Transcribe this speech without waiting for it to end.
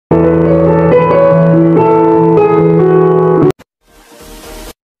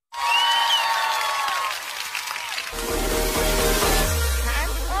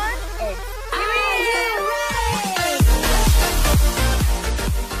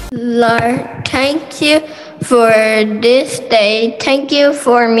Lord, thank you for this day. Thank you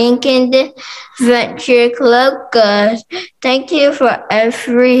for making this venture club good. Thank you for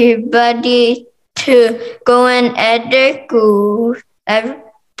everybody to go and add their school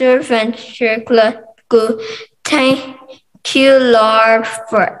after venture club school. Thank you, Lord,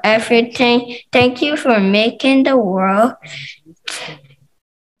 for everything. Thank you for making the world.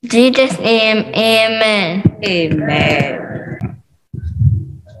 In Jesus' name, amen. Amen.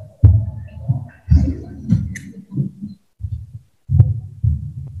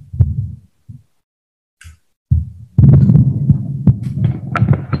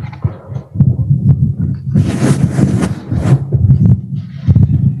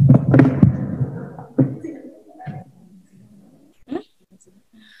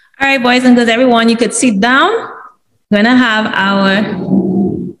 All right, boys and girls, everyone, you could sit down. We're going to have our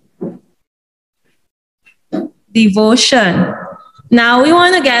devotion. Now, we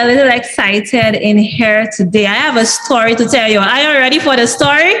want to get a little excited in here today. I have a story to tell you. Are you ready for the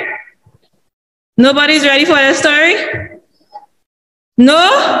story? Nobody's ready for the story? No?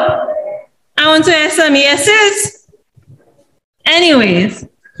 I want to hear some yeses. Anyways,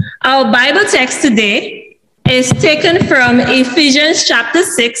 our Bible text today is taken from Ephesians chapter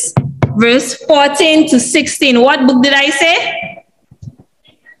 6, verse 14 to 16. What book did I say?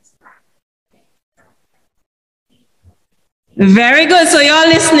 Very good. So you're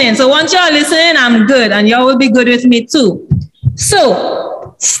listening. So once you're listening, I'm good. And y'all will be good with me too.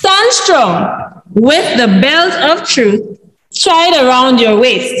 So stand strong with the belt of truth tied around your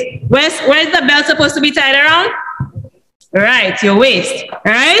waist. Where's the belt supposed to be tied around? Right, your waist.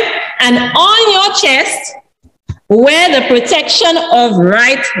 Right? And on your chest, wear the protection of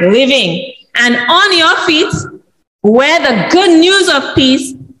right living. And on your feet, wear the good news of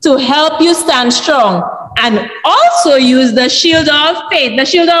peace to help you stand strong. And also use the shield of faith. The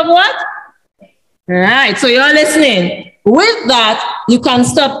shield of what? Right, so you're listening. With that, you can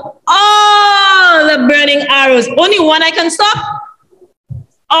stop all the burning arrows. Only one I can stop?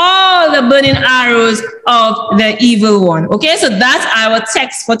 All the burning arrows of the evil one. Okay, so that's our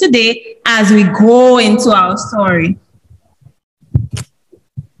text for today as we go into our story.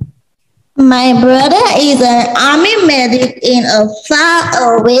 My brother is an army medic in a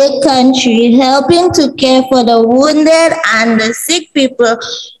faraway country, helping to care for the wounded and the sick people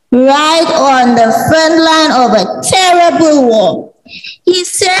right on the front line of a terrible war. He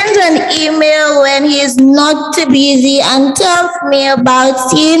sends an email when he is not too busy and tells me about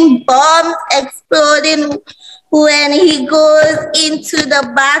seeing bombs exploding when he goes into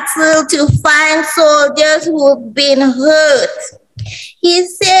the battle to find soldiers who've been hurt. He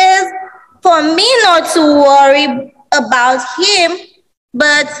says for me not to worry about him,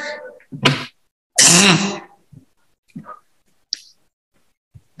 but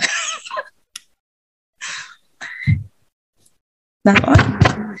That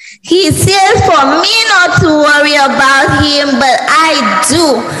one? He says for me not to worry about him, but I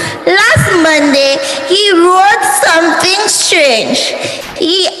do. Last Monday, he wrote something strange.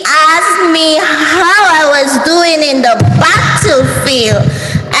 He asked me how I was doing in the battlefield.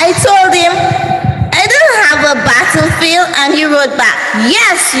 I told him, I don't have a battlefield, and he wrote back,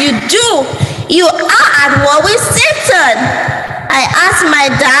 yes, you do. You are at war with Satan. I asked my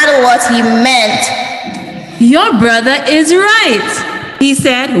dad what he meant. Your brother is right. He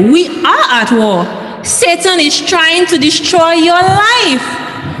said, we are at war. Satan is trying to destroy your life.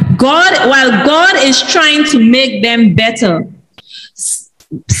 While God is trying to make them better.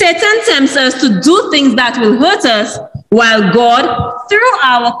 Satan tempts us to do things that will hurt us, while God, through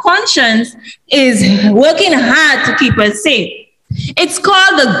our conscience, is working hard to keep us safe. It's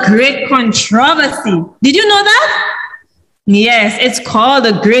called the Great Controversy. Did you know that? Yes, it's called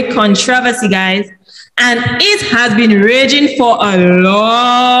the Great Controversy, guys. And it has been raging for a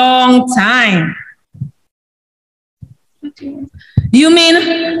long time. You mean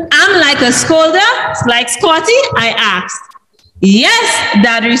I'm like a scolder, like Scotty? I asked. Yes,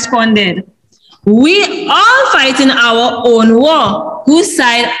 Dad responded. We all fighting our own war. Whose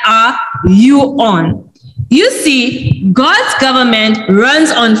side are you on? You see, God's government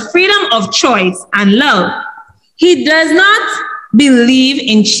runs on freedom of choice and love. He does not believe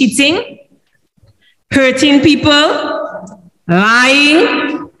in cheating, hurting people,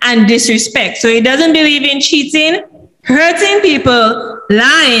 lying, and disrespect. So he doesn't believe in cheating, hurting people,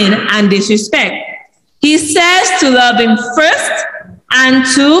 lying, and disrespect. He says to love him first and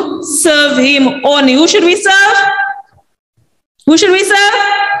to serve him only. Who should we serve? Who should we serve?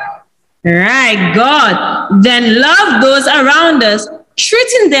 Right, God. Then love those around us,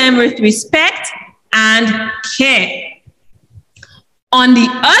 treating them with respect and care. On the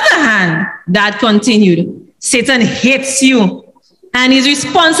other hand, Dad continued, Satan hates you and is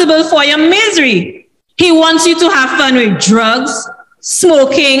responsible for your misery. He wants you to have fun with drugs,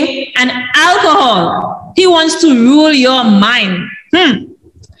 smoking, and alcohol. He wants to rule your mind.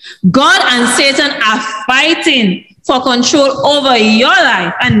 God and Satan are fighting for control over your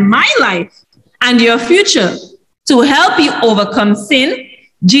life and my life and your future. To help you overcome sin,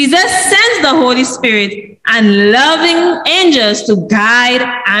 Jesus sends the Holy Spirit and loving angels to guide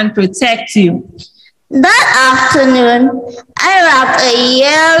and protect you. That afternoon, I wrapped a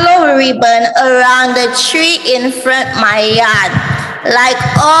yellow ribbon around the tree in front of my yard, like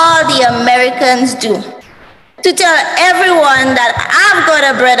all the Americans do, to tell everyone that I've got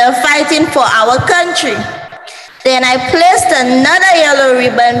a brother fighting for our country. Then I placed another yellow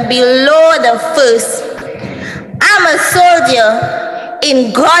ribbon below the first. I'm a soldier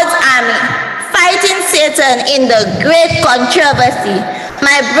in God's army, fighting Satan in the great controversy.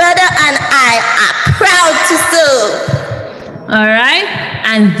 My brother and I are proud to serve. All right,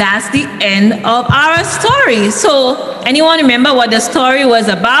 and that's the end of our story. So, anyone remember what the story was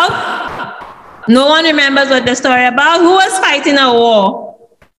about? No one remembers what the story about? Who was fighting a war?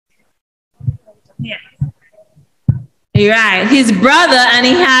 Yeah. Right, his brother, and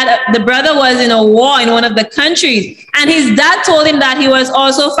the brother was in a war in one of the countries, and his dad told him that he was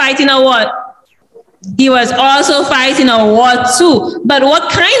also fighting a what? He was also fighting a war too. But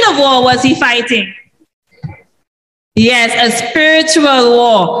what kind of war was he fighting? Yes, a spiritual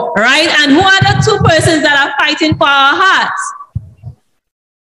war, right? And who are the two persons that are fighting for our hearts?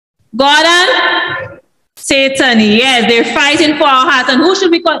 God and Satan. Yes, they're fighting for our hearts. And who should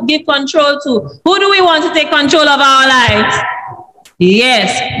we give control to? Who do we want to take control of our lives?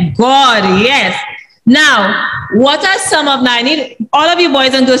 Yes, God, yes. Now, what are some of, now I need all of you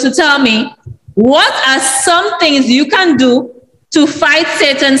boys and girls to tell me, what are some things you can do to fight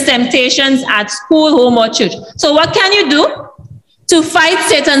Satan's temptations at school, home, or church? So what can you do to fight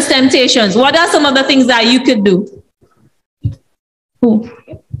Satan's temptations? What are some of the things that you could do? Who?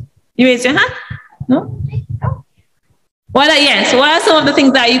 You raise your hand? No? What are some of the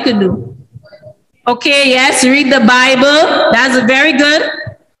things that you could do? Okay, yes, read the Bible. That's very good.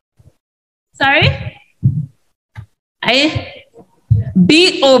 Sorry?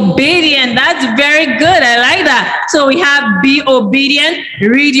 Be obedient. That's very good. I like that. So we have be obedient,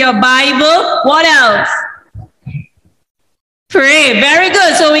 read your Bible. What else? Pray. Very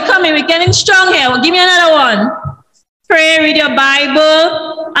good. So we're getting strong here. Well, give me another one. Pray, read your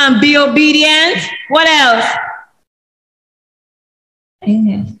Bible, and be obedient. What else?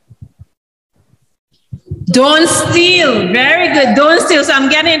 Don't steal. Very good. Don't steal. So I'm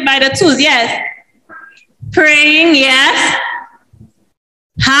getting it by the twos. Yes. Praying. Yes.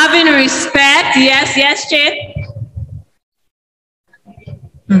 Having respect. Yes. Yes, Chip.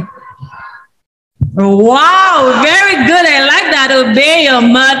 Wow, very good. I like that. Obey your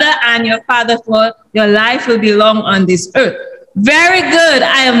mother and your father, for your life will be long on this earth. Very good.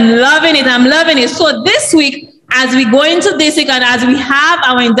 I am loving it. I'm loving it. So this week, as we go into this week and as we have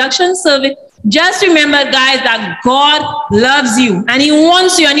our induction service, just remember, guys, that God loves you and he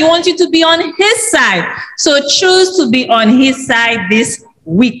wants you to be on his side. So choose to be on his side this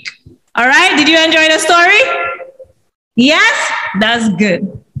week. All right. Did you enjoy the story? Yes, that's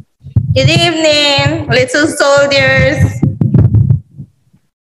good. Good evening, little soldiers.